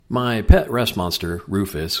My pet rest monster,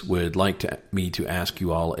 Rufus, would like me to ask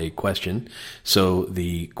you all a question. So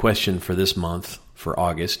the question for this month, for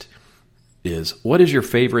August, is what is your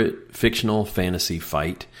favorite fictional fantasy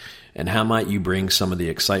fight, and how might you bring some of the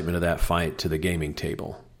excitement of that fight to the gaming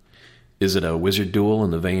table? Is it a wizard duel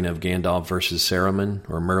in the vein of Gandalf versus Saruman,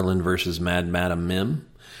 or Merlin versus Mad Madam Mim?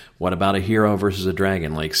 What about a hero versus a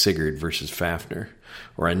dragon like Sigurd versus Fafnir?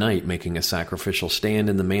 Or a knight making a sacrificial stand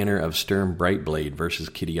in the manner of Sturm Brightblade versus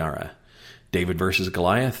Kitiara? David versus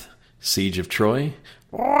Goliath? Siege of Troy?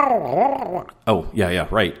 Oh, yeah,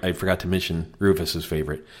 right. I forgot to mention Rufus's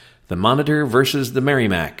favorite. The Monitor versus the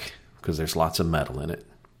Merrimack, because there's lots of metal in it.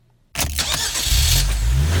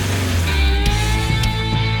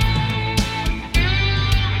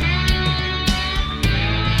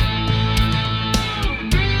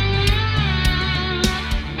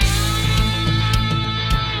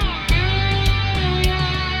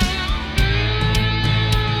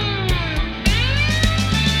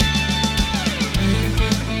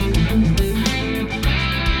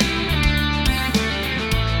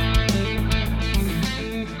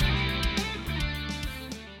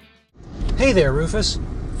 Hey there, Rufus.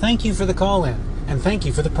 Thank you for the call-in, and thank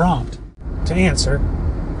you for the prompt. To answer,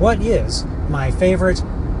 what is my favorite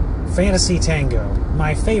fantasy tango,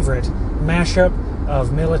 my favorite mashup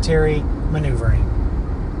of military maneuvering?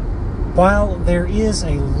 While there is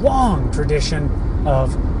a long tradition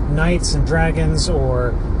of knights and dragons,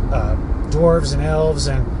 or dwarves and elves,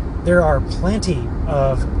 and there are plenty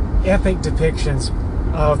of epic depictions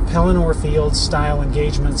of Pelennor Field-style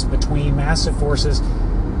engagements between massive forces,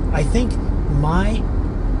 I think my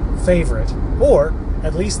favorite, or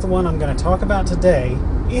at least the one I'm going to talk about today,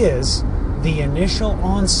 is the initial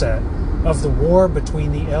onset of the war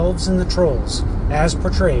between the elves and the trolls, as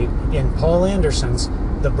portrayed in Paul Anderson's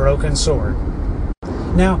The Broken Sword.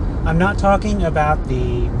 Now, I'm not talking about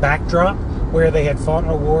the backdrop where they had fought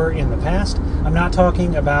a war in the past. I'm not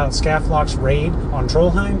talking about Skaflok's raid on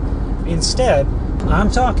Trollheim. Instead,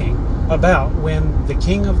 I'm talking about when the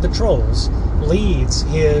King of the Trolls leads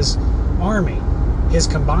his army, his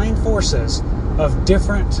combined forces of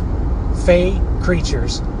different fey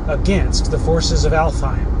creatures against the forces of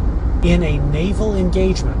Alfheim in a naval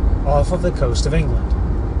engagement off of the coast of England.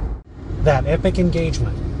 That epic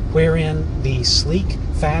engagement, wherein the sleek,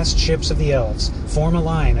 fast ships of the elves form a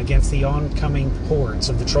line against the oncoming hordes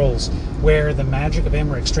of the trolls, where the magic of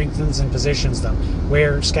Emmerich strengthens and positions them,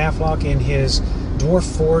 where Skaflok in his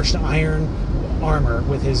dwarf-forged iron armor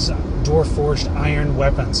with his dwarf-forged iron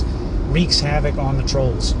weapons wreaks havoc on the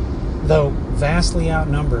trolls. Though vastly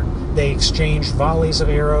outnumbered, they exchange volleys of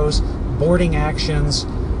arrows, boarding actions,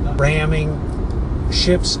 ramming,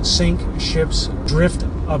 ships sink, ships drift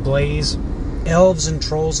ablaze. Elves and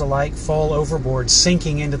trolls alike fall overboard,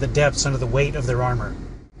 sinking into the depths under the weight of their armor.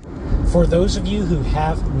 For those of you who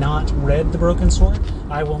have not read The Broken Sword,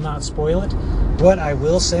 I will not spoil it. What I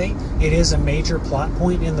will say, it is a major plot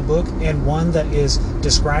point in the book, and one that is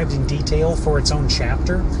described in detail for its own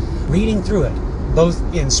chapter. Reading through it both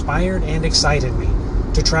inspired and excited me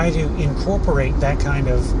to try to incorporate that kind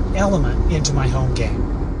of element into my home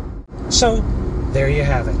game. So, there you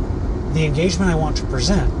have it. The engagement I want to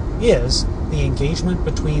present is the engagement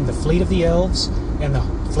between the fleet of the elves and the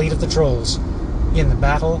fleet of the trolls in the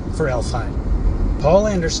battle for Elfheim. Paul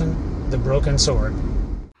Anderson, The Broken Sword.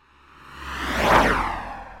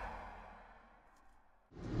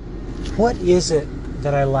 What is it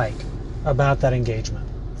that I like about that engagement?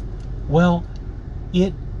 Well,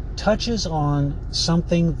 it touches on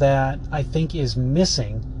something that I think is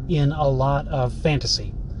missing in a lot of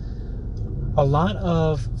fantasy. A lot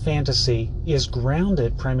of fantasy is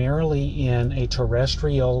grounded primarily in a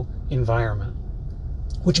terrestrial environment,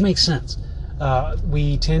 which makes sense.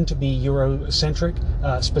 We tend to be Eurocentric,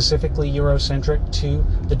 specifically Eurocentric to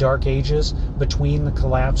the Dark Ages between the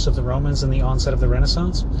collapse of the Romans and the onset of the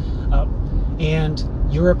Renaissance.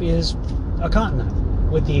 And Europe is a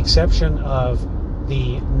continent, with the exception of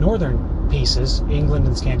the northern pieces, England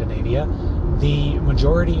and Scandinavia. The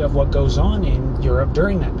majority of what goes on in Europe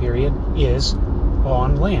during that period is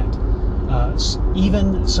on land.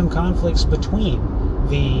 Even some conflicts between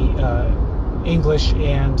the English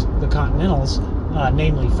and the Continentals,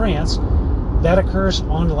 namely France, that occurs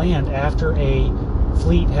on land after a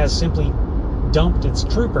fleet has simply dumped its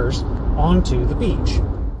troopers onto the beach.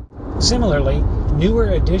 Similarly, newer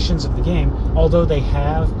editions of the game, although they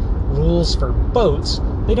have rules for boats,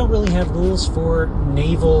 they don't really have rules for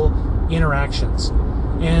naval interactions.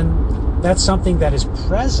 And that's something that is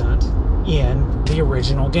present in the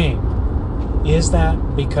original game. Is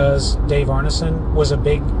that because Dave Arneson was a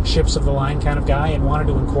big ships of the line kind of guy and wanted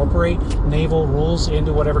to incorporate naval rules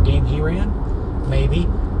into whatever game he ran? Maybe.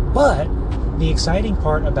 But the exciting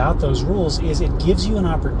part about those rules is it gives you an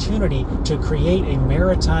opportunity to create a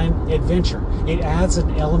maritime adventure. It adds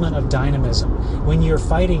an element of dynamism. When you're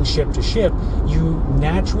fighting ship to ship, you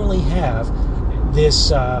naturally have this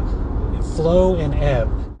flow and ebb.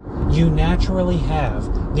 You naturally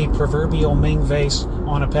have the proverbial Ming vase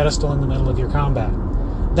on a pedestal in the middle of your combat.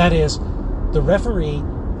 That is, the referee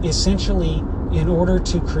essentially, in order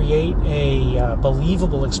to create a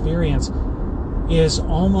believable experience, is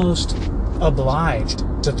almost obliged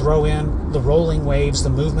to throw in the rolling waves, the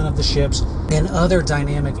movement of the ships, and other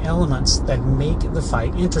dynamic elements that make the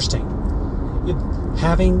fight interesting.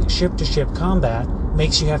 Having ship-to-ship combat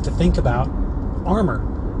makes you have to think about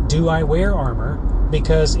armor. Do I wear armor?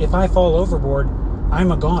 Because if I fall overboard,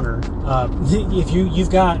 I'm a goner. If you've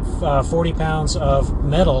got 40 pounds of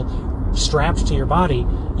metal strapped to your body,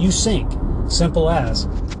 you sink. Simple as.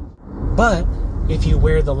 But if you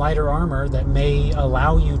wear the lighter armor that may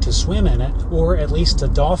allow you to swim in it, or at least to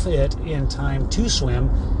doff it in time to swim,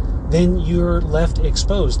 then you're left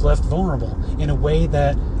exposed, left vulnerable, in a way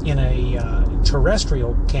that in a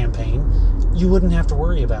terrestrial campaign you wouldn't have to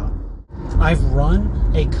worry about. I've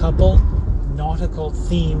run a couple nautical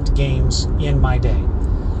themed games in my day.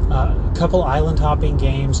 A couple island hopping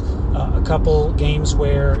games, a couple games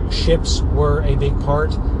where ships were a big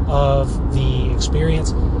part of the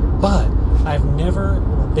experience, but I've never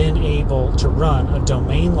been able to run a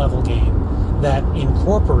domain level game that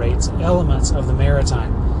incorporates elements of the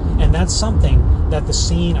maritime. And that's something that the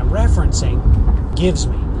scene I'm referencing gives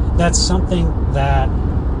me. That's something that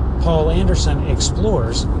Paul Anderson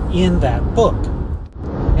explores in that book.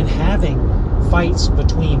 And having fights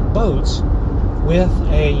between boats with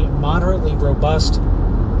a moderately robust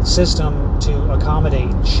system to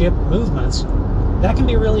accommodate ship movements, that can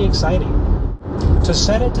be really exciting. To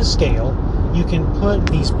set it to scale, you can put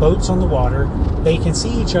these boats on the water. They can see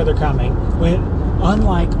each other coming,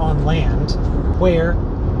 unlike on land, where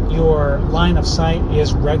your line of sight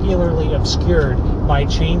is regularly obscured by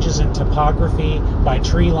changes in topography, by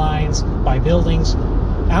tree lines, by buildings.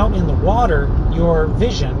 Out in the water, your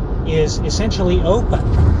vision is essentially open.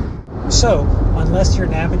 So, unless you're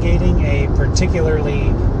navigating a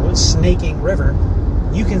particularly snaking river,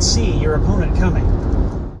 you can see your opponent coming.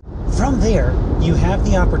 From there, you have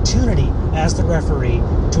the opportunity as the referee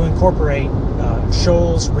to incorporate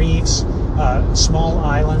shoals, reefs, small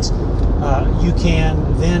islands. You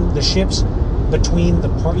can then, the ships between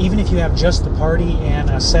even if you have just the party and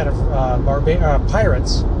a set of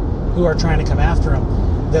pirates who are trying to come after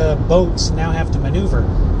them, the boats now have to maneuver.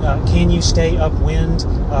 Can you stay upwind?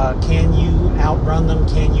 Can you outrun them?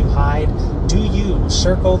 Can you hide? Do you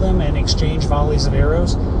circle them and exchange volleys of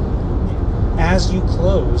arrows? As you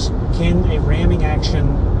close, can a ramming action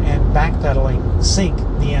and backpedaling sink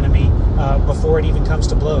the enemy before it even comes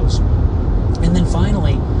to blows? And then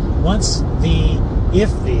finally, if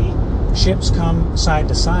the ships come side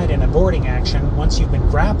to side in a boarding action, once you've been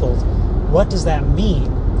grappled, what does that mean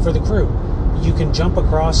for the crew? You can jump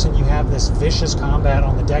across and you have this vicious combat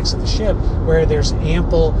on the decks of the ship where there's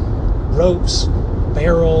ample ropes,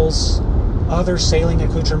 barrels, other sailing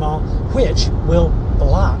accoutrements, which will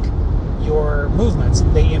block your movements.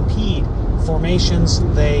 They impede formations,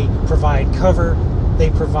 they provide cover,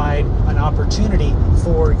 they provide an opportunity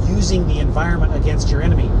for using the environment against your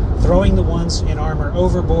enemy, throwing the ones in armor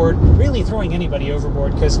overboard, really throwing anybody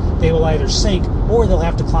overboard, because they will either sink or they'll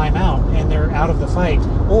have to climb out and they're out of the fight,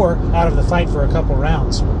 or out of the fight for a couple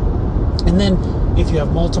rounds. And then if you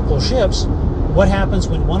have multiple ships, what happens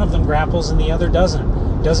when one of them grapples and the other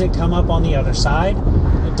doesn't? Does it come up on the other side?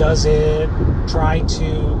 Does it try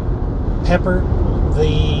to pepper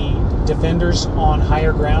the defenders on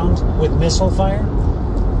higher ground with missile fire?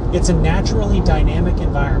 It's a naturally dynamic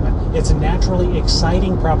environment. It's a naturally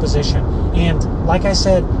exciting proposition. And like I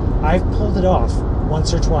said, I've pulled it off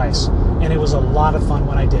once or twice, and it was a lot of fun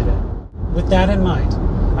when I did it. With that in mind,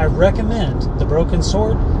 I recommend The Broken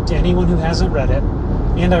Sword to anyone who hasn't read it,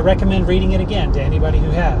 and I recommend reading it again to anybody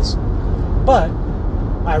who has. But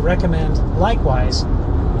I recommend, likewise,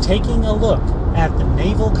 taking a look at the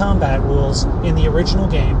naval combat rules in the original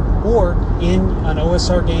game or in an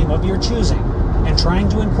OSR game of your choosing and trying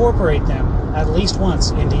to incorporate them at least once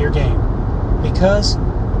into your game, because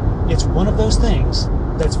it's one of those things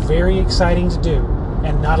that's very exciting to do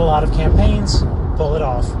and not a lot of campaigns pull it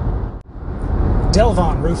off. Delve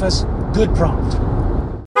on, Rufus. Good prompt.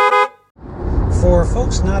 For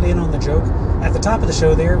folks not in on the joke, at the top of the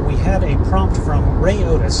show there, we had a prompt from Ray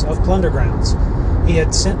Otis of Plundergrounds. He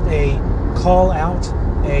had sent a call out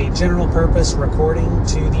a general purpose recording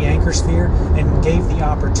to the Anchor Sphere and gave the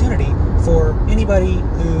opportunity for anybody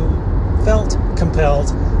who felt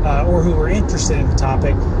compelled or who were interested in the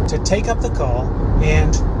topic to take up the call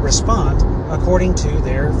and respond according to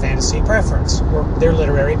their fantasy preference or their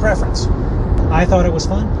literary preference. I thought it was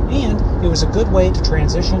fun, and it was a good way to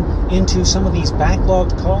transition into some of these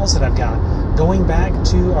backlogged calls that I've got. Going back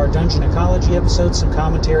to our Dungeon Ecology episode, some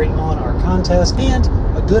commentary on our contest, and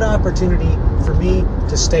a good opportunity for me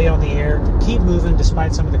to stay on the air, keep moving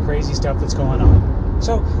despite some of the crazy stuff that's going on.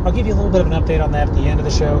 So I'll give you a little bit of an update on that at the end of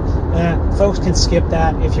the show. Folks can skip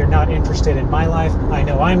that if you're not interested in my life. I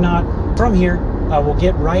know I'm not. From here, we'll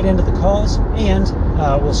get right into the calls, and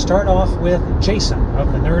we'll start off with Jason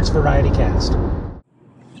of the Nerds Variety Cast.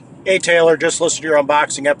 Hey Taylor, just listened to your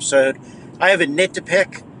unboxing episode. I have a nit to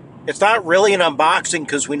pick. It's not really an unboxing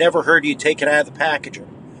because we never heard you take it out of the packaging.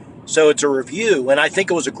 So it's a review, and I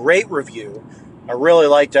think it was a great review. I really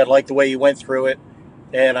liked it. I liked the way you went through it,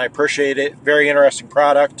 and I appreciate it. Very interesting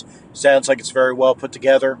product. Sounds like it's very well put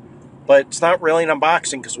together. But it's not really an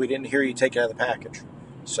unboxing because we didn't hear you take it out of the package.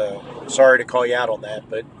 So sorry to call you out on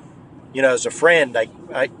that, but as a friend, I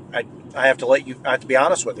have to I have to be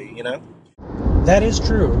honest with you. That is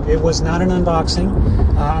true. It was not an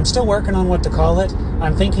unboxing. I'm still working on what to call it.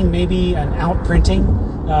 I'm thinking maybe an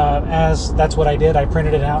outprinting, as that's what I did. I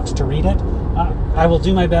printed it out to read it. I will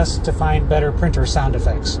do my best to find better printer sound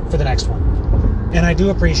effects for the next one. And I do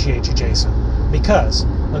appreciate you, Jason, because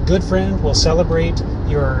a good friend will celebrate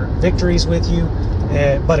your victories with you,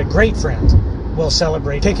 but a great friend will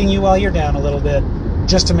celebrate picking you while you're down a little bit,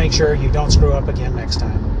 just to make sure you don't screw up again next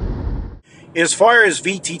time. As far as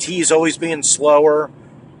VTTs always being slower,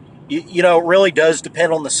 it really does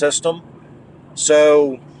depend on the system.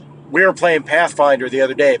 So we were playing Pathfinder the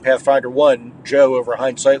other day, Pathfinder 1. Joe over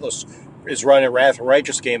Hindsightless is running a Wrath of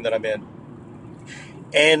Righteous game that I'm in.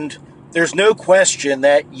 And there's no question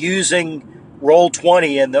that using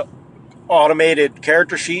Roll20 and the automated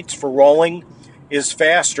character sheets for rolling is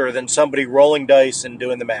faster than somebody rolling dice and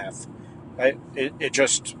doing the math. It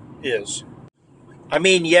just is. I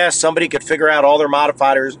mean, yes, somebody could figure out all their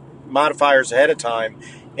modifiers ahead of time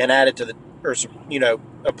and add it to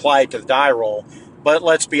apply it to the die roll. But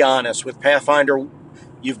let's be honest, with Pathfinder,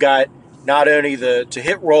 you've got not only the to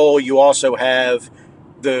hit roll, you also have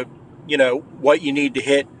the, what you need to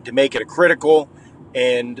hit to make it a critical,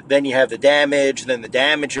 and then you have the damage, then the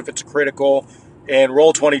damage if it's a critical, and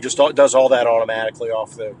Roll20 just does all that automatically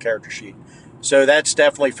off the character sheet. So that's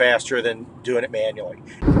definitely faster than doing it manually.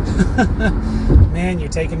 Man, you're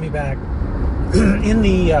taking me back. In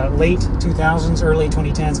the late 2000s, early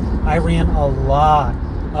 2010s, I ran a lot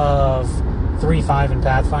of 3.5 in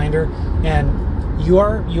Pathfinder, and you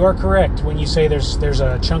are correct when you say there's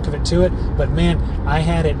a chunk of it to it, but man, I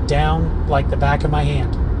had it down like the back of my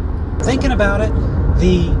hand. Thinking about it,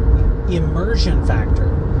 the immersion factor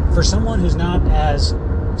for someone who's not as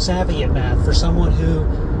savvy at math, for someone who,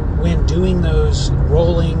 when doing those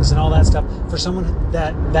rollings and all that stuff, for someone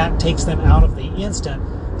that takes them out of the instant,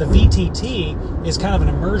 the VTT is kind of an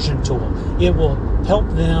immersion tool. It will help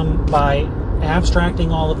them by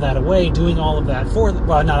abstracting all of that away, doing all of that for them.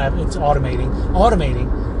 Well, it's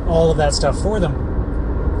automating all of that stuff for them.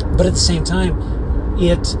 But at the same time,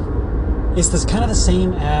 it's this kind of the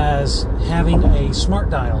same as having a smart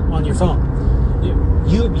dial on your phone.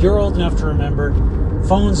 You're old enough to remember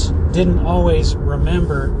phones didn't always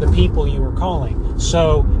remember the people you were calling.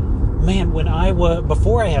 So, man,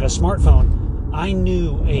 before I had a smartphone, I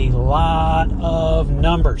knew a lot of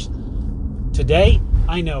numbers. Today,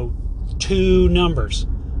 I know 2 numbers.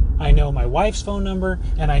 I know my wife's phone number,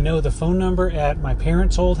 and I know the phone number at my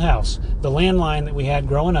parents' old house, the landline that we had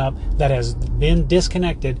growing up that has been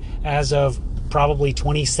disconnected as of probably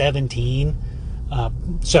 2017.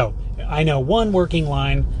 So I know 1 working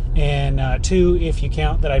line, and 2, if you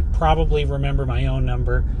count that I probably remember my own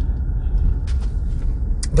number.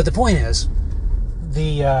 But the point is,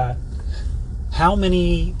 how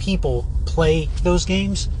many people play those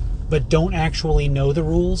games but don't actually know the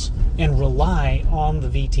rules and rely on the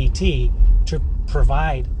VTT to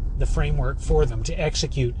provide the framework for them, to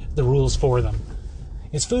execute the rules for them.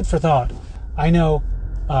 It's food for thought. I know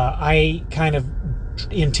I kind of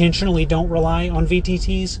intentionally don't rely on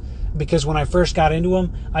VTTs because when I first got into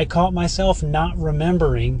them, I caught myself not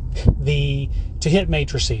remembering the to-hit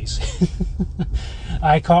matrices.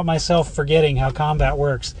 I caught myself forgetting how combat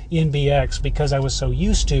works in BX because I was so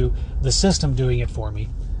used to the system doing it for me.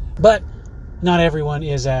 But not everyone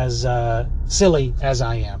is as silly as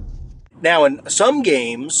I am. Now, in some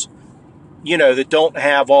games, that don't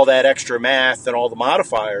have all that extra math and all the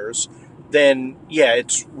modifiers, then yeah,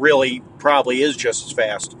 it's really probably is just as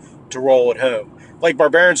fast to roll at home. Like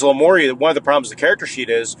Barbarians of Lemuria, one of the problems with the character sheet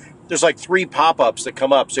is there's like 3 pop-ups that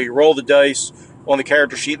come up. So you roll the dice on the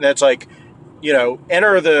character sheet, and that's like,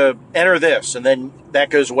 enter this, and then that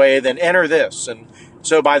goes away, then enter this. And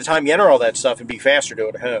so by the time you enter all that stuff, it'd be faster to do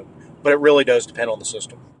it at home. But it really does depend on the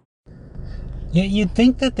system. Yeah, you'd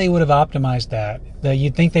think that they would have optimized that.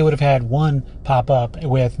 You'd think they would have had one pop-up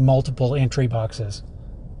with multiple entry boxes.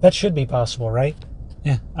 That should be possible, right?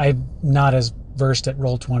 Yeah, I'm not as versed at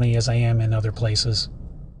Roll20 as I am in other places.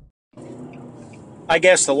 I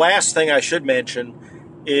guess the last thing I should mention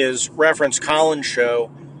is reference Colin's show,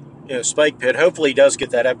 Spike Pit. Hopefully he does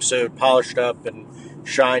get that episode polished up and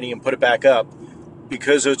shiny and put it back up,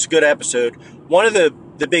 because it's a good episode. One of the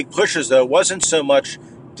big pushes, though, wasn't so much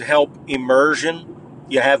to help immersion.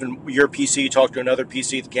 You have your PC talk to another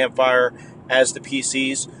PC at the campfire as the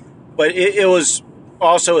PCs, but it was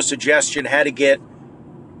also a suggestion how to get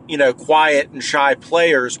quiet and shy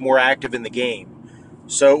players more active in the game.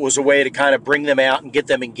 So it was a way to kind of bring them out and get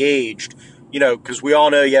them engaged, because we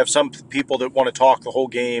all know you have some people that want to talk the whole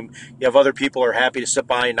game. You have other people who are happy to sit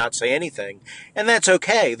by and not say anything. And that's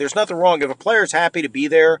okay. There's nothing wrong. If a player's happy to be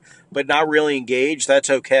there but not really engaged, that's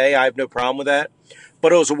okay. I have no problem with that.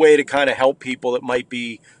 But it was a way to kind of help people that might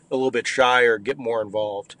be a little bit shy or get more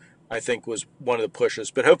involved, I think was one of the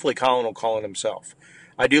pushes. But hopefully Colin will call in himself.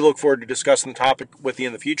 I do look forward to discussing the topic with you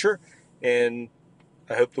in the future, and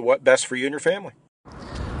I hope the best for you and your family.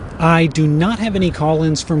 I do not have any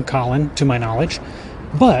call-ins from Colin, to my knowledge,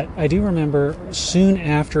 but I do remember soon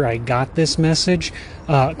after I got this message,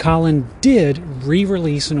 Colin did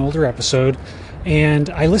re-release an older episode, and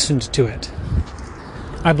I listened to it.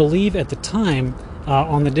 I believe at the time,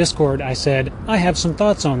 on the Discord, I said, I have some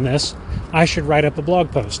thoughts on this. I should write up a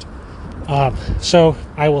blog post. So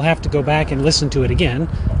I will have to go back and listen to it again,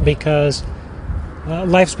 because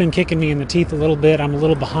life's been kicking me in the teeth a little bit. I'm a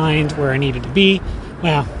little behind where I needed to be.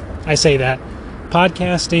 Well, I say that.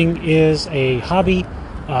 Podcasting is a hobby.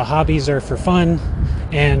 Hobbies are for fun,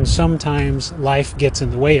 and sometimes life gets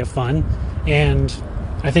in the way of fun. And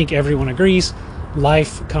I think everyone agrees,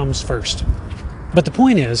 life comes first. But the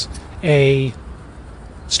point is, a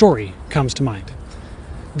story comes to mind.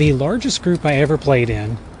 The largest group I ever played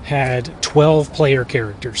in had 12 player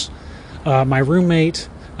characters. My roommate,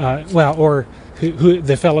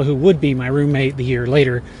 the fellow who would be my roommate the year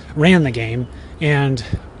later, ran the game, and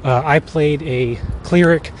I played a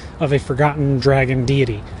cleric of a forgotten dragon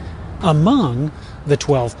deity. Among the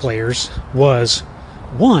 12 players was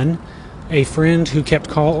one, a friend who kept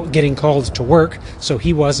getting called to work, so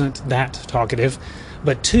he wasn't that talkative,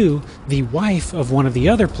 but two, the wife of one of the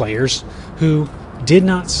other players who did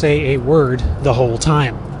not say a word the whole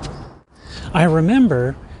time. I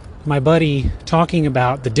remember my buddy talking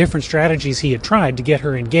about the different strategies he had tried to get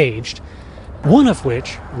her engaged, one of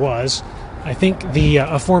which was, I think the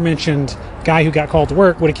aforementioned guy who got called to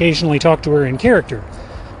work would occasionally talk to her in character.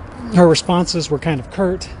 Her responses were kind of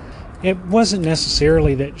curt. It wasn't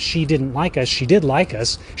necessarily that she didn't like us. She did like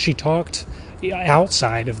us. She talked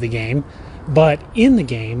outside of the game, but in the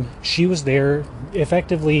game, she was there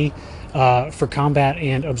effectively for combat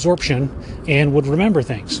and absorption and would remember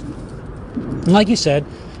things. And like you said,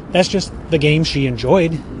 that's just the game she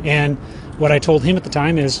enjoyed. And what I told him at the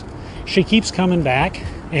time is she keeps coming back,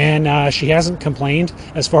 and she hasn't complained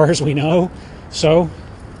as far as we know, so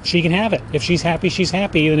she can have it. If she's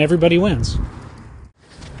happy, then everybody wins.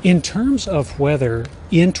 In terms of whether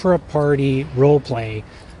intra-party roleplay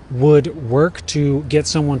would work to get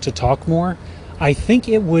someone to talk more, I think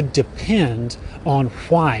it would depend on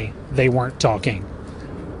why they weren't talking.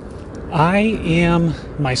 I am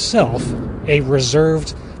myself a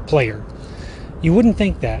reserved player. You wouldn't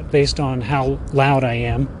think that based on how loud I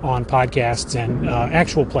am on podcasts and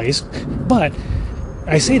actual plays, but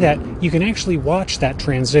I say that you can actually watch that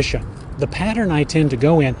transition. The pattern I tend to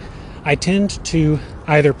go in, I tend to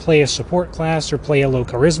either play a support class or play a low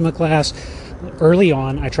charisma class. Early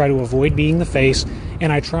on, I try to avoid being the face,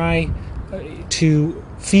 and I try to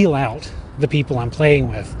feel out the people I'm playing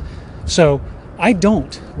with. So I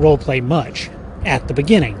don't roleplay much at the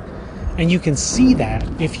beginning, and you can see that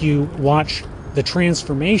if you watch the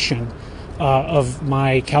transformation of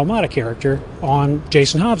my Kalmata character on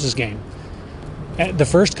Jason Hobbs's game. The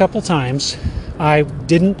first couple times, I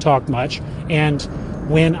didn't talk much, and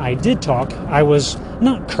when I did talk, I was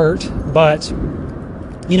not curt, but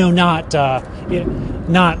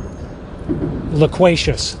not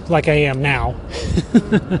loquacious like I am now.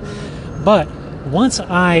 But once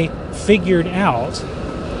I figured out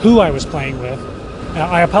who I was playing with,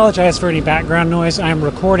 I apologize for any background noise. I'm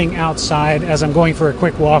recording outside as I'm going for a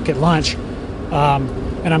quick walk at lunch.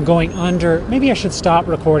 And I'm going under... Maybe I should stop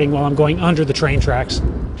recording while I'm going under the train tracks.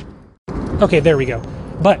 Okay, there we go.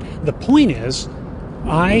 But the point is,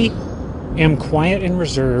 I am quiet and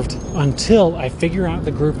reserved until I figure out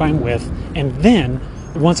the group I'm with, and then,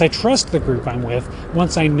 once I trust the group I'm with,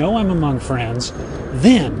 once I know I'm among friends,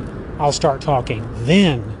 then I'll start talking.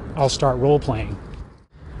 Then I'll start role-playing.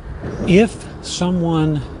 If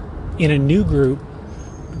someone in a new group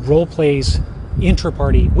role-plays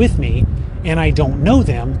intra-party with me, and I don't know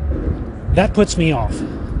them, that puts me off.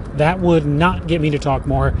 That would not get me to talk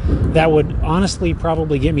more. That would honestly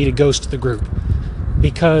probably get me to ghost the group.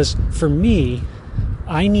 Because for me,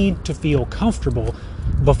 I need to feel comfortable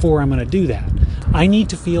before I'm going to do that. I need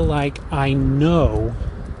to feel like I know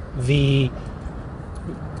the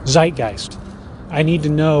zeitgeist. I need to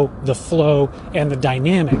know the flow and the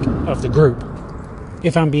dynamic of the group.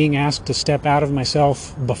 If I'm being asked to step out of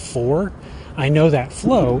myself before I know that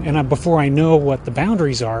flow, and before I know what the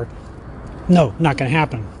boundaries are, no, not going to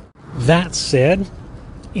happen. That said,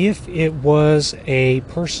 if it was a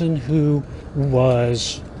person who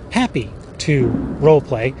was happy to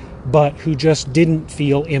roleplay, but who just didn't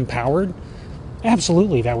feel empowered,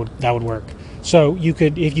 absolutely that would work. So you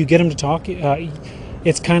could, if you get them to talk,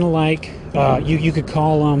 it's kind of like you could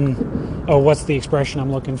call them, what's the expression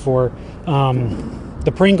I'm looking for?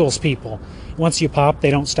 The Pringles people. Once you pop,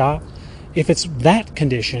 they don't stop. If it's that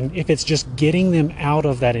condition, if it's just getting them out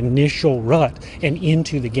of that initial rut and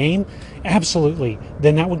into the game, absolutely,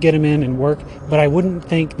 then that would get them in and work. But I wouldn't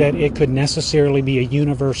think that it could necessarily be a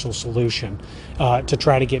universal solution to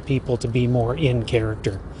try to get people to be more in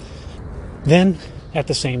character. Then, at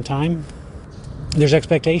the same time, there's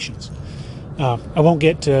expectations. I won't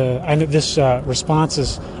get to... I know this response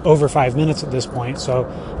is over 5 minutes at this point, so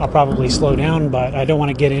I'll probably slow down, but I don't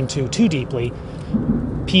want to get into too deeply.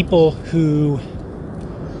 People who...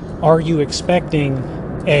 Are you expecting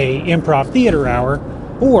a improv theater hour,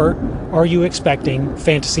 or are you expecting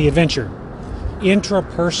fantasy adventure?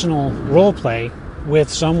 Intrapersonal roleplay with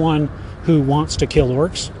someone who wants to kill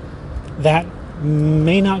orcs, that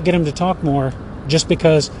may not get them to talk more just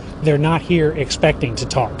because they're not here expecting to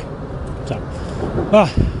talk. So,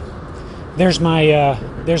 there's my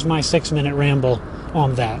 6-minute ramble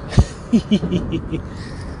on that.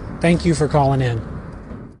 Thank you for calling in.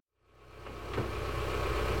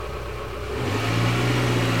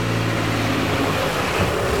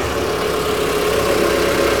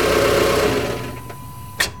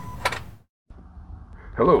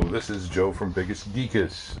 Hello, this is Joe from Biggest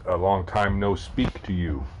Geekus. A long time no speak to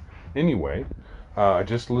you. Anyway, I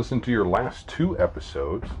just listened to your last 2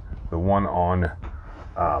 episodes, the one on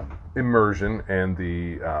immersion and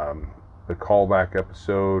the callback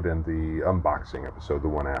episode and the unboxing episode, the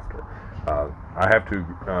one after. I have to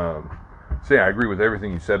say I agree with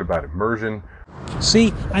everything you said about immersion.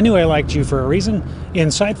 See, I knew I liked you for a reason.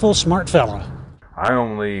 Insightful, smart fella. I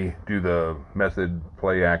only do the method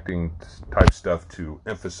play acting type stuff to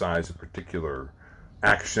emphasize a particular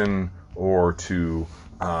action or to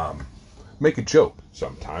make a joke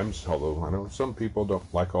sometimes, although I know some people don't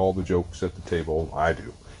like all the jokes at the table. I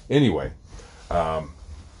do. Anyway,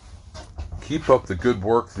 keep up the good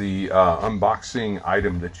work. The unboxing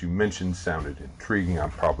item that you mentioned sounded intriguing.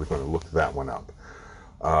 I'm probably going to look that one up.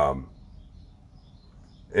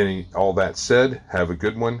 All that said, have a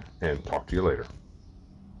good one, and talk to you later.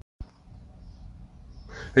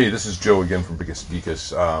 Hey, this is Joe again from Biggest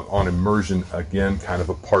Geekus. On immersion again, kind of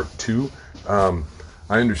a part 2. I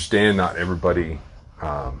understand not everybody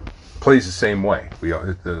plays the same way.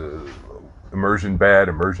 The immersion bad,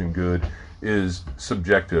 immersion good is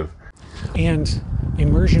subjective. And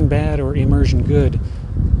immersion bad or immersion good,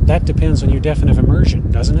 that depends on your definition of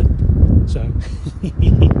immersion, doesn't it? So,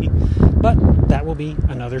 but that will be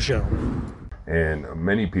another show. And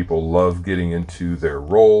many people love getting into their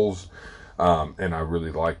roles. And I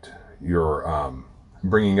really liked your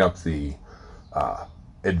bringing up the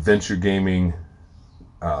adventure gaming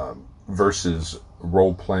versus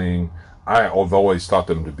role-playing. I've always thought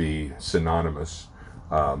them to be synonymous,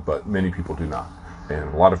 but many people do not.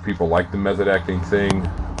 And a lot of people like the method acting thing.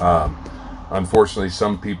 Unfortunately,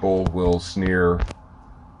 some people will sneer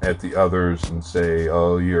at the others and say,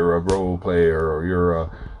 "Oh, you're a role player," or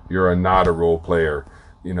 "You're not a role player."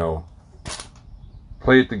 You know.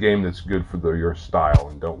 Play at the game that's good for your style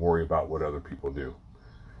and don't worry about what other people do.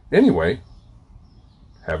 Anyway,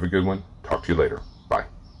 have a good one. Talk to you later. Bye.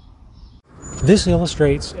 This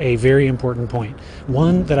illustrates a very important point,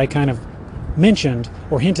 one that I kind of mentioned,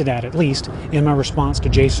 or hinted at least, in my response to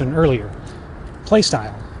Jason earlier.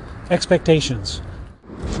 Playstyle, expectations,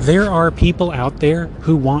 There are people out there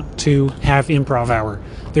who want to have improv hour.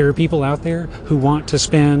 There are people out there who want to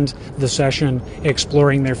spend the session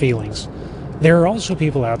exploring their feelings. There are also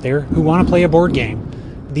people out there who want to play a board game.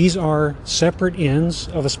 These are separate ends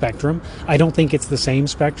of a spectrum. I don't think it's the same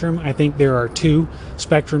spectrum. I think there are two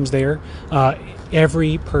spectrums there.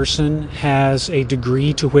 Every person has a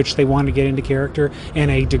degree to which they want to get into character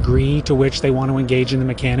and a degree to which they want to engage in the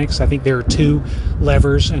mechanics. I think there are two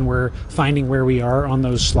levers, and we're finding where we are on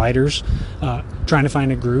those sliders, trying to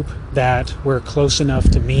find a group that we're close enough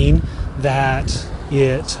to mean that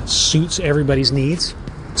it suits everybody's needs.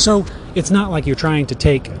 So it's not like you're trying to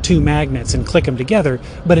take two magnets and click them together,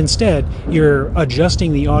 but instead you're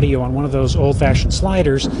adjusting the audio on one of those old-fashioned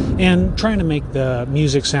sliders and trying to make the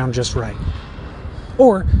music sound just right.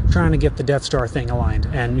 Or trying to get the Death Star thing aligned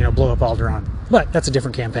and, blow up Alderaan. But that's a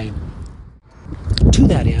different campaign. To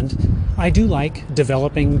that end, I do like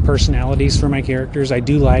developing personalities for my characters. I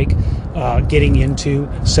do like getting into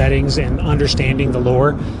settings and understanding the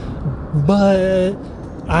lore. But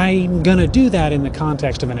I'm going to do that in the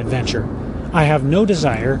context of an adventure. I have no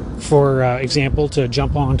desire, for example, to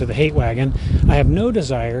jump onto the hate wagon. I have no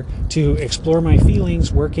desire to explore my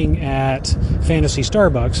feelings working at Fantasy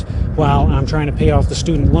Starbucks while I'm trying to pay off the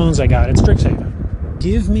student loans I got at Strixhaven.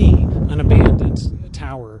 Give me an abandoned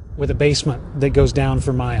tower with a basement that goes down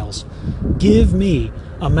for miles. Give me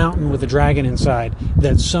a mountain with a dragon inside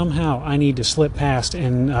that somehow I need to slip past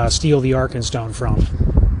and steal the Arkenstone from.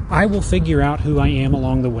 I will figure out who I am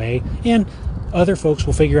along the way, and other folks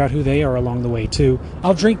will figure out who they are along the way too.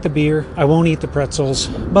 I'll drink the beer, I won't eat the pretzels,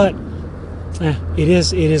 but it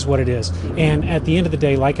is what it is. And at the end of the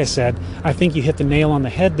day, like I said, I think you hit the nail on the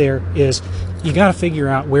head there, is you got to figure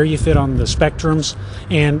out where you fit on the spectrums,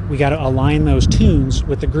 and we got to align those tunes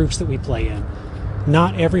with the groups that we play in.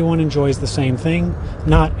 Not everyone enjoys the same thing.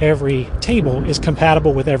 Not every table is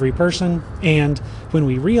compatible with every person. And when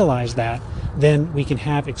we realize that, then we can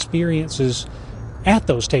have experiences at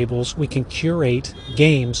those tables. We can curate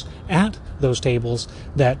games at those tables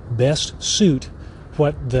that best suit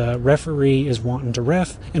what the referee is wanting to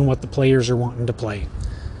ref and what the players are wanting to play.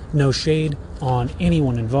 No shade on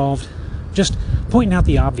anyone involved, just pointing out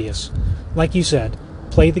the obvious. Like you said,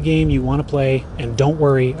 play the game you want to play and don't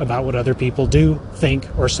worry about what other people do, think,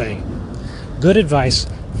 or say. Good advice.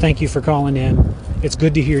 Thank you for calling in. It's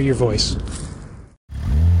good to hear your voice.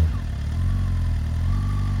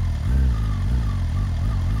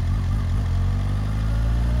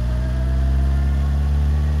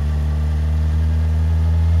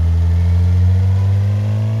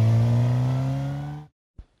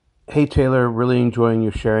 Hey Taylor, really enjoying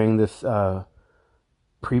you sharing this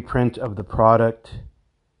preprint of the product,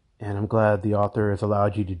 and I'm glad the author has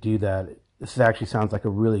allowed you to do that. This actually sounds like a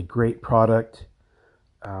really great product.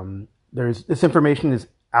 This information is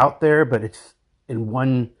out there, but it's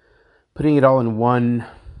putting it all in one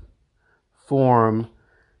form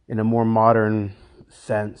in a more modern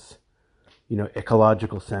sense,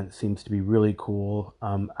 ecological sense, seems to be really cool.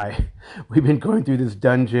 We've been going through this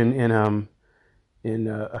dungeon in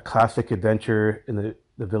a classic adventure in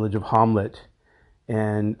the village of Hamlet,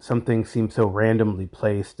 and something seems so randomly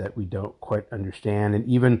placed that we don't quite understand. And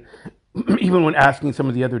even when asking some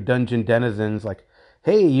of the other dungeon denizens, like,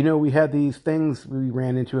 hey, we had these things we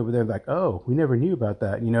ran into over there, like, oh, we never knew about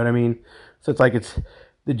that. You know what I mean? So it's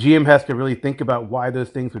the GM has to really think about why those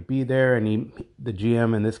things would be there, and the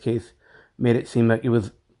GM in this case made it seem like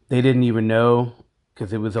they didn't even know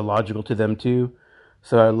because it was illogical to them too.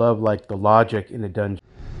 So I love the logic in a dungeon.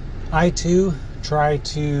 I too try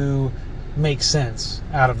to make sense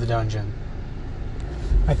out of the dungeon.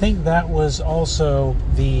 I think that was also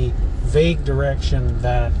the vague direction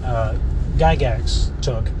that Gygax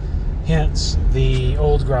took, hence the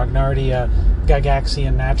old Grognardia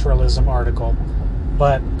Gygaxian naturalism article.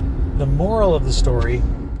 But the moral of the story,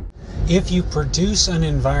 if you produce an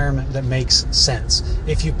environment that makes sense,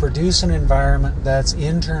 if you produce an environment that's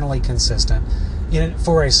internally consistent,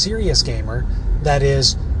 for a serious gamer, that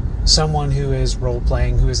is someone who is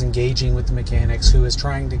role-playing, who is engaging with the mechanics, who is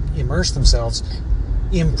trying to immerse themselves,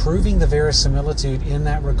 improving the verisimilitude in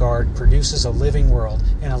that regard produces a living world.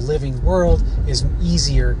 And a living world is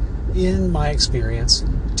easier, in my experience,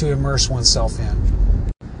 to immerse oneself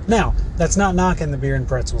in. Now, that's not knocking the beer and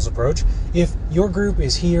pretzels approach. If your group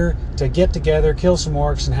is here to get together, kill some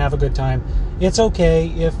orcs, and have a good time, it's okay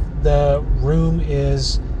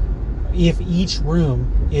if each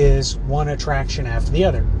room is one attraction after the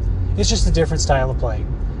other. It's just a different style of play.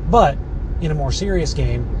 But in a more serious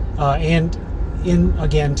game, and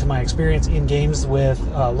again, to my experience, in games with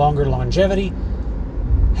longer longevity,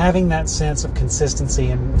 having that sense of consistency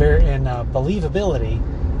and believability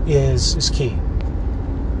is key.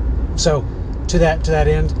 So, to that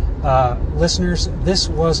end, listeners, this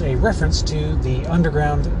was a reference to the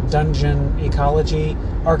Underground Dungeon Ecology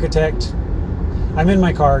Architect. I'm in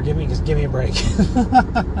my car. Give me a break.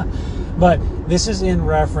 But this is in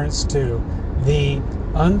reference to the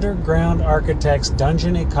Underground Architects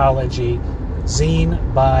Dungeon Ecology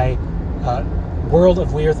zine by World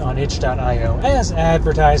of Weird on itch.io, as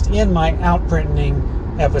advertised in my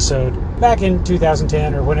outprinting episode back in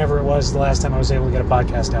 2010 or whenever it was the last time I was able to get a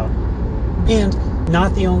podcast out. And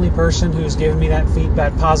not the only person who's given me that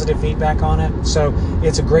feedback, positive feedback on it. So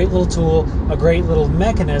it's a great little tool, a great little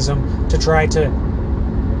mechanism to try to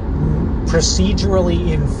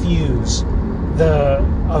procedurally infuse the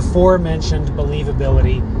aforementioned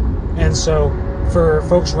believability. And so for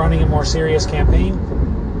folks running a more serious campaign,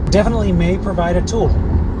 definitely may provide a tool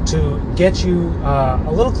to get you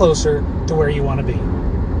a little closer to where you want to be.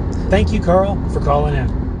 Thank you, Carl, for calling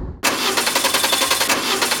in.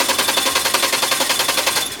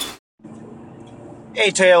 Hey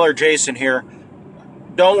Taylor, Jason here.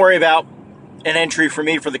 Don't worry about an entry for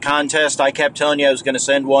me for the contest. I kept telling you I was going to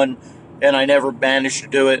send one, and I never managed to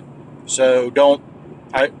do it. So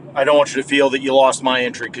I don't want you to feel that you lost my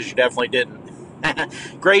entry, because you definitely didn't.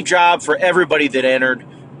 Great job for everybody that entered.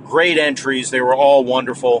 Great entries. They were all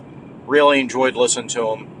wonderful. Really enjoyed listening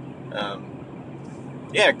to them.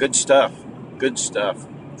 Yeah, good stuff. Good stuff.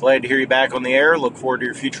 Glad to hear you back on the air. Look forward to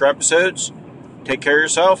your future episodes. Take care of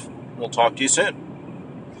yourself. We'll talk to you soon.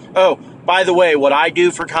 Oh, by the way, what I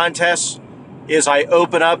do for contests is I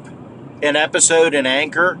open up an episode in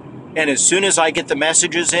Anchor, and as soon as I get the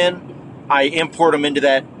messages in, I import them into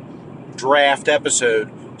that draft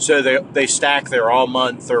episode, so they stack there all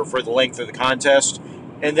month or for the length of the contest.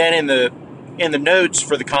 And then in the notes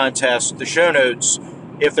for the contest, the show notes,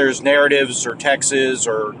 if there's narratives or texts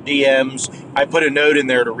or DMs, I put a note in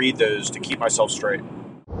there to read those to keep myself straight.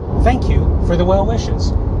 Thank you for the well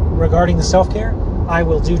wishes. Regarding the self-care, I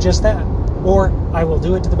will do just that, or I will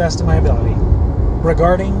do it to the best of my ability.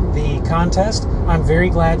 Regarding the contest, I'm very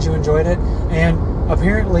glad you enjoyed it, and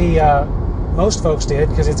apparently most folks did,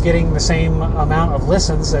 because it's getting the same amount of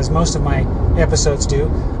listens as most of my episodes do.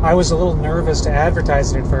 I was a little nervous to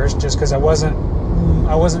advertise it at first, just because I wasn't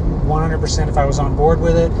 100% if I was on board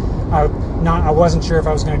with it. I wasn't sure if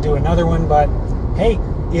I was going to do another one, but hey,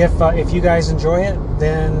 if you guys enjoy it,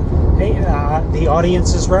 then hey, the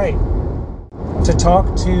audience is right. To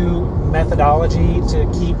talk to methodology to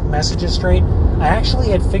keep messages straight, I actually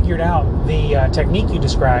had figured out the technique you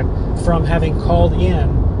described from having called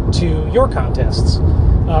in to your contests.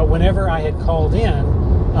 Whenever I had called in,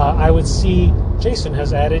 I would see Jason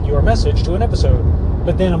has added your message to an episode.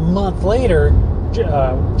 But then a month later,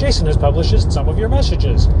 Jason has published some of your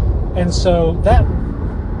messages. And so that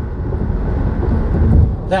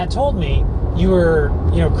told me you were,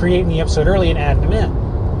 creating the episode early and adding them in.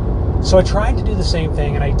 So I tried to do the same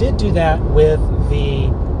thing, and I did do that with the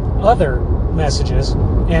other messages.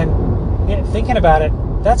 And thinking about it,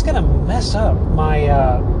 that's going to mess up my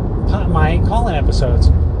call-in episodes.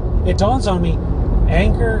 It dawns on me,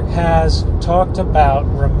 Anchor has talked about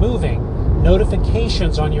removing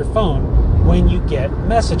notifications on your phone when you get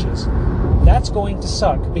messages. That's going to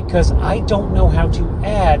suck, because I don't know how to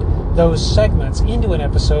add those segments into an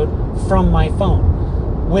episode from my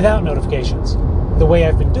phone without notifications. The way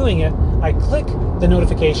I've been doing it, I click the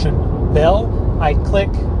notification bell, I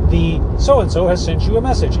click the so-and-so has sent you a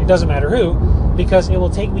message. It doesn't matter who, because it will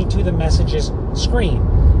take me to the messages screen.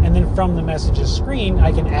 And then from the messages screen,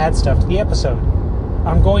 I can add stuff to the episode.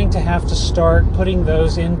 I'm going to have to start putting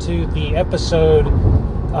those into the episode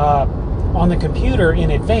on the computer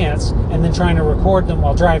in advance, and then trying to record them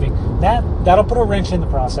while driving. That'll put a wrench in the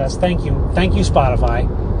process. Thank you, Spotify.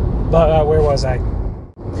 But where was I?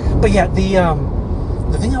 But yeah,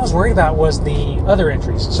 the thing I was worried about was the other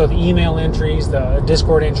entries. So the email entries, the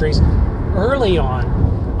Discord entries. Early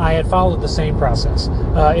on, I had followed the same process.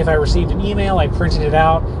 If I received an email, I printed it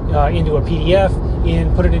out into a PDF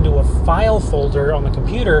and put it into a file folder on the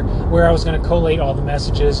computer where I was going to collate all the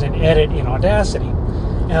messages and edit in Audacity.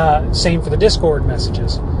 Same for the Discord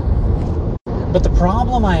messages. But the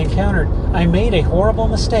problem I encountered, I made a horrible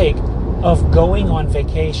mistake of going on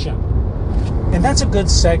vacation. And that's a good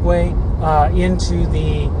segue into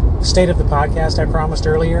the state of the podcast I promised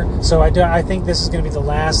earlier. So I think this is going to be the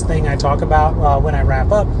last thing I talk about when I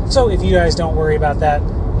wrap up. So if you guys don't worry about that,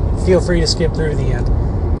 feel free to skip through to the end.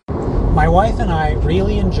 My wife and I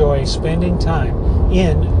really enjoy spending time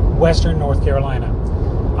in Western North Carolina.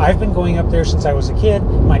 I've been going up there since I was a kid.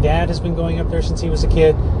 My dad has been going up there since he was a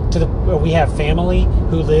kid. We have family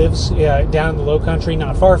who lives down in the Low Country,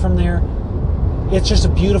 not far from there. it's just a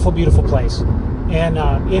beautiful, beautiful place. And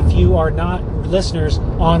if you are not listeners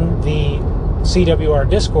on the CWR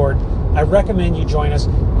Discord, I recommend you join us.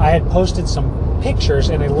 I had posted some pictures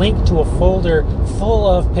and a link to a folder full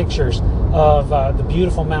of pictures of the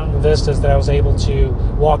beautiful mountain vistas that I was able to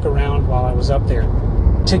walk around while I was up there.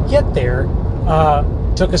 To get there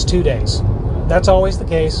took us 2 days. That's always the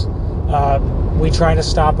case. We try to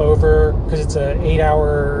stop over because it's a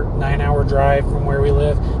 8-hour, 9-hour drive from where we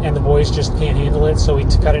live, and the boys just can't handle it, so we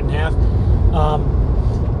cut it in half.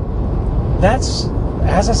 That's,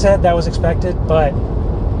 as I said, that was expected, but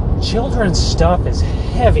children's stuff is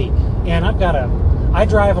heavy, and I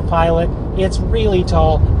drive a Pilot. It's really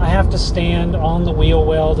tall. I have to stand on the wheel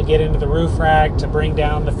well to get into the roof rack to bring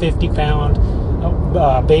down the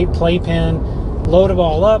 50-pound bait playpen, load it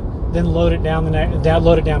all up, then load it down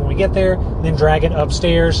when we get there, then drag it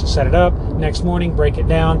upstairs, set it up. Next morning, break it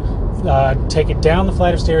down, take it down the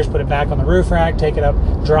flight of stairs, put it back on the roof rack, take it up,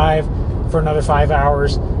 drive for another 5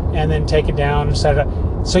 hours, and then take it down and set it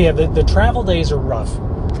up. So yeah, the travel days are rough,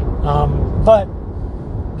 but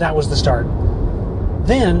that was the start.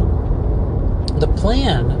 Then the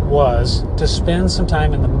plan was to spend some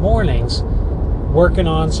time in the mornings working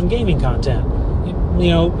on some gaming content.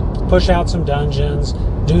 Push out some dungeons,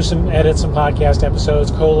 edit some podcast episodes,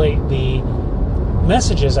 collate the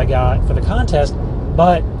messages I got for the contest,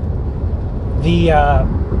 but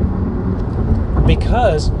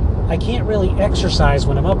because I can't really exercise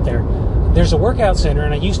when I'm up there. There's a workout center,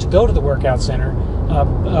 and I used to go to the workout center.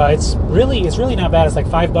 It's really not bad. It's like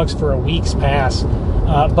 $5 for a week's pass.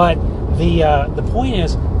 But the point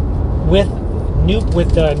is, with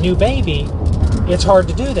the new baby, it's hard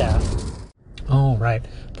to do that. All right,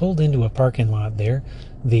 pulled into a parking lot there.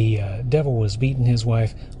 The devil was beating his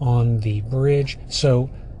wife on the bridge, so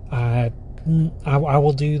I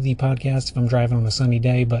will do the podcast if I'm driving on a sunny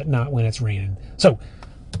day, but not when it's raining. So,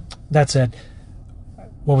 that said,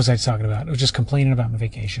 what was I talking about? I was just complaining about my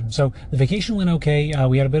vacation. So, the vacation went okay.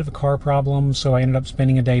 We had a bit of a car problem, so I ended up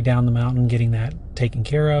spending a day down the mountain getting that taken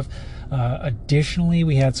care of. Additionally,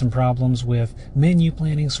 we had some problems with menu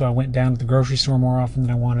planning, so I went down to the grocery store more often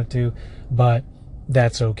than I wanted to, but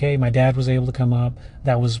that's okay. My dad was able to come up.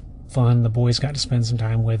 That was fun. The boys got to spend some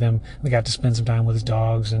time with him. They got to spend some time with his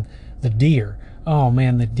dogs and the deer. Oh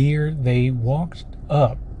man, the deer, they walked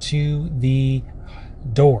up to the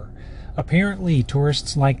door. Apparently,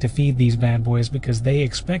 tourists like to feed these bad boys because they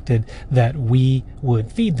expected that we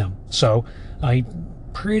would feed them. So, I'm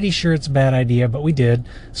pretty sure it's a bad idea, but we did.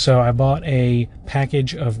 So I bought a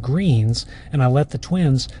package of greens, and I let the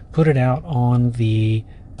twins put it out on the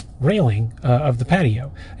railing of the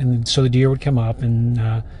patio. And so the deer would come up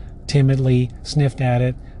and timidly sniffed at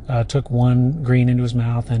it, took one green into his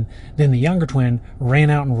mouth, and then the younger twin ran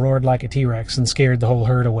out and roared like a T-Rex and scared the whole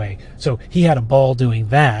herd away. So he had a ball doing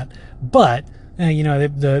that, but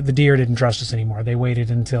the deer didn't trust us anymore. They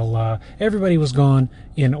waited until everybody was gone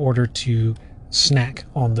in order to snack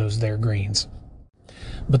on those there greens.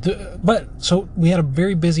 So we had a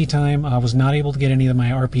very busy time. I was not able to get any of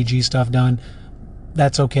my RPG stuff done.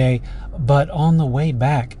 That's okay. But on the way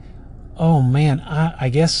back, oh man, I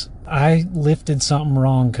guess I lifted something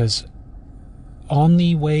wrong, because on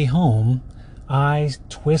the way home, I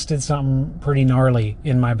twisted something pretty gnarly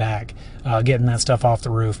in my back, getting that stuff off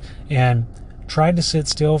the roof, and tried to sit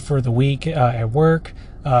still for the week at work.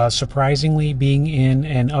 Surprisingly, being in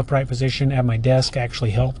an upright position at my desk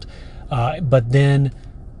actually helped. But then,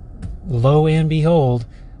 lo and behold,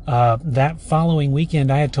 that following weekend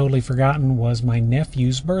I had totally forgotten was my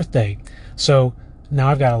nephew's birthday. So now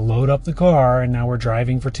I've got to load up the car, and now we're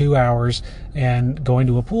driving for 2 hours and going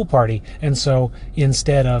to a pool party. And so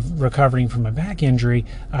instead of recovering from my back injury,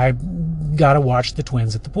 I got to watch the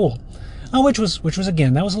twins at the pool, which was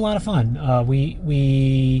again, that was a lot of fun.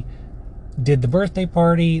 We did the birthday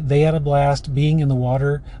party. They had a blast. Being in the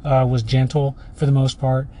water was gentle for the most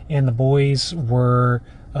part, and the boys were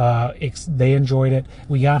they enjoyed it.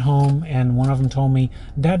 We got home, and one of them told me,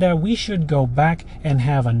 "Dada, we should go back and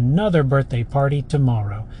have another birthday party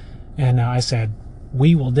tomorrow." And I said,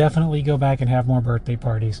 we will definitely go back and have more birthday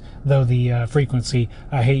parties, though the frequency,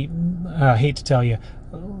 I hate to tell you,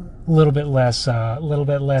 a little bit less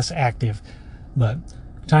active, but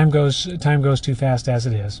time goes too fast as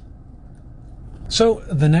it is. So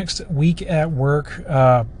the next week at work,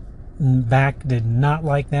 back did not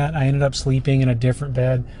like that. I ended up sleeping in a different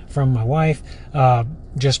bed from my wife,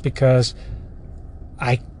 just because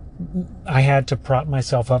I had to prop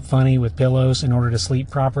myself up funny with pillows in order to sleep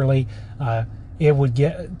properly. It would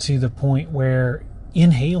get to the point where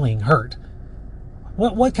inhaling hurt.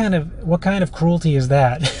 what kind of cruelty is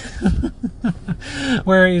that?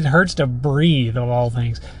 Where it hurts to breathe, of all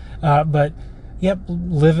things. But yep,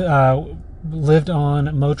 lived on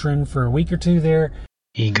Motrin for a week or two there.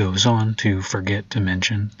 He goes on to forget to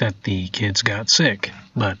mention that the kids got sick,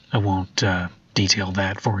 but I won't detail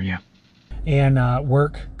that for you. And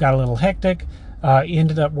work got a little hectic.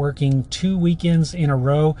 Ended up working 2 weekends in a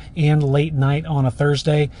row and late night on a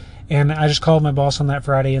Thursday. And I just called my boss on that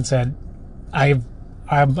Friday and said, I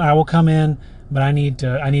will come in, but I need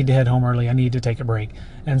to head home early. I need to take a break.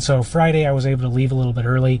 And so Friday I was able to leave a little bit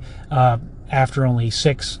early after only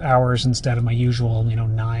 6 hours instead of my usual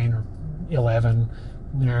 9 or 11.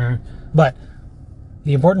 But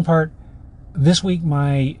the important part, this week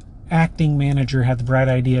my acting manager had the bright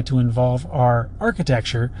idea to involve our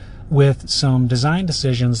architecture with some design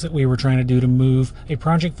decisions that we were trying to do to move a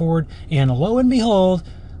project forward. And lo and behold,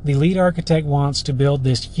 the lead architect wants to build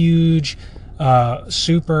this huge,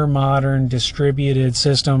 super modern distributed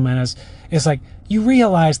system. And it's like, you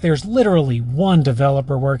realize there's literally one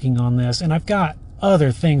developer working on this, and I've got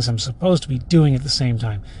other things I'm supposed to be doing at the same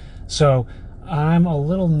time. So I'm a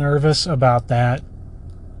little nervous about that,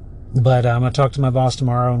 but I'm going to talk to my boss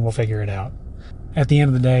tomorrow and we'll figure it out. At the end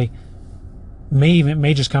of the day,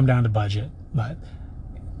 may just come down to budget, but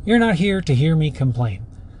you're not here to hear me complain.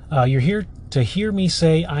 You're here to hear me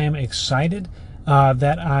say I am excited,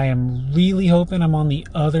 that I am really hoping I'm on the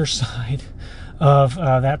other side of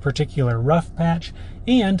that particular rough patch,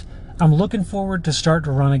 and I'm looking forward to start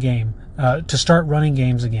running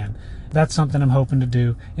games again. That's something I'm hoping to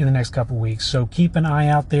do in the next couple weeks. So keep an eye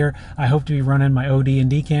out there. I hope to be running my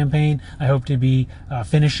OD&D campaign. I hope to be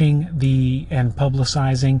finishing and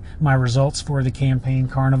publicizing my results for the campaign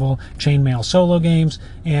Carnival Chainmail solo games.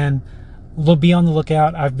 And be on the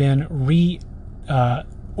lookout. I've been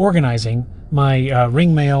organizing my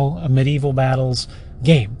Ringmail Medieval Battles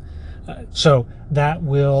game. So that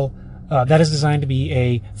is designed to be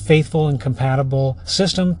a faithful and compatible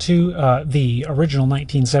system to the original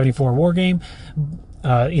 1974 war game,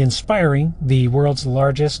 inspiring the world's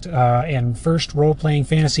largest and first role-playing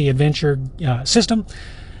fantasy adventure system.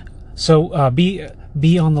 So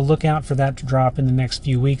be on the lookout for that to drop in the next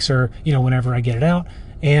few weeks, or whenever I get it out.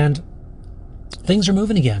 And things are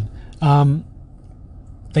moving again.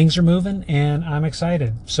 Things are moving, and I'm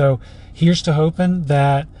excited. So here's to hoping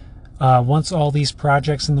that once all these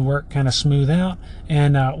projects in the work kind of smooth out,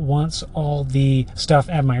 and once all the stuff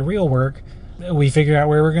at my real work, we figure out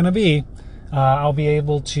where we're going to be, I'll be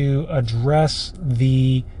able to address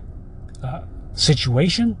the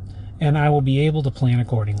situation, and I will be able to plan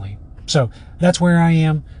accordingly. So that's where I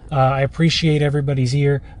am. I appreciate everybody's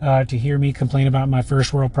ear to hear me complain about my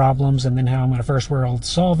first world problems and then how I'm going to first world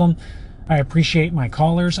solve them. I appreciate my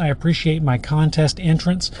callers. I appreciate my contest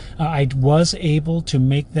entrants. I was able to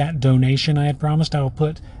make that donation I had promised. I will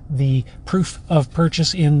put the proof of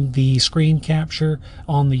purchase in the screen capture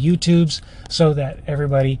on the YouTubes so that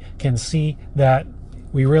everybody can see that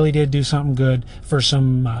we really did do something good for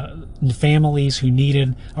some families who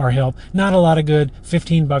needed our help. Not a lot of good.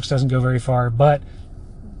 $15 doesn't go very far, but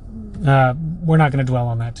we're not going to dwell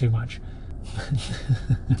on that too much.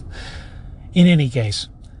 In any case,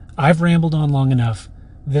 I've rambled on long enough.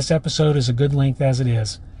 This episode is a good length as it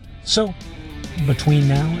is. So, between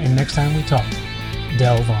now and next time we talk,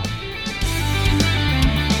 delve on.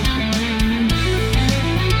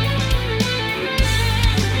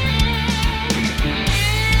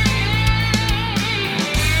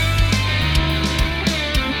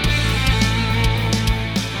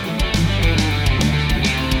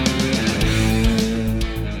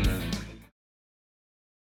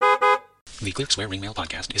 The Clear Square Ringmail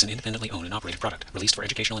Podcast is an independently owned and operated product released for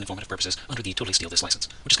educational and informative purposes under the Totally Steal This license,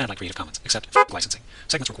 which is kind of like Creative Commons, except licensing.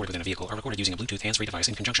 Segments recorded within a vehicle are recorded using a Bluetooth hands-free device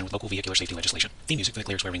in conjunction with local vehicular safety legislation. Theme music for the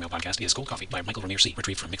Clear Square Ringmail Podcast is Gold Coffee by Michael Ramir C.,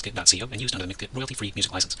 retrieved from Mixkit.co and used under the Mixkit royalty-free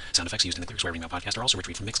music license. Sound effects used in the Clear Square Ringmail Podcast are also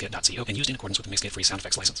retrieved from Mixkit.co and used in accordance with the Mixkit free sound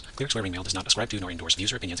effects license. Clear Square Ringmail does not ascribe to nor endorse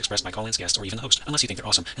views or opinions expressed by call-ins, guests, or even the host, unless you think they're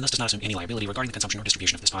awesome, and thus does not assume any liability regarding the consumption or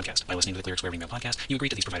distribution of this podcast. By listening to the Clear Square Ringmail Podcast, you agree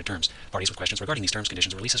to these provided terms. Parties with questions regarding these terms,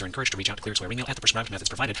 conditions, or releases are encouraged to reach out to Clear Square Ringmail at the prescribed methods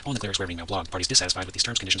provided on the Clear Square Ringmail blog. Parties dissatisfied with these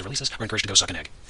terms, conditions, or releases are encouraged to go suck an egg.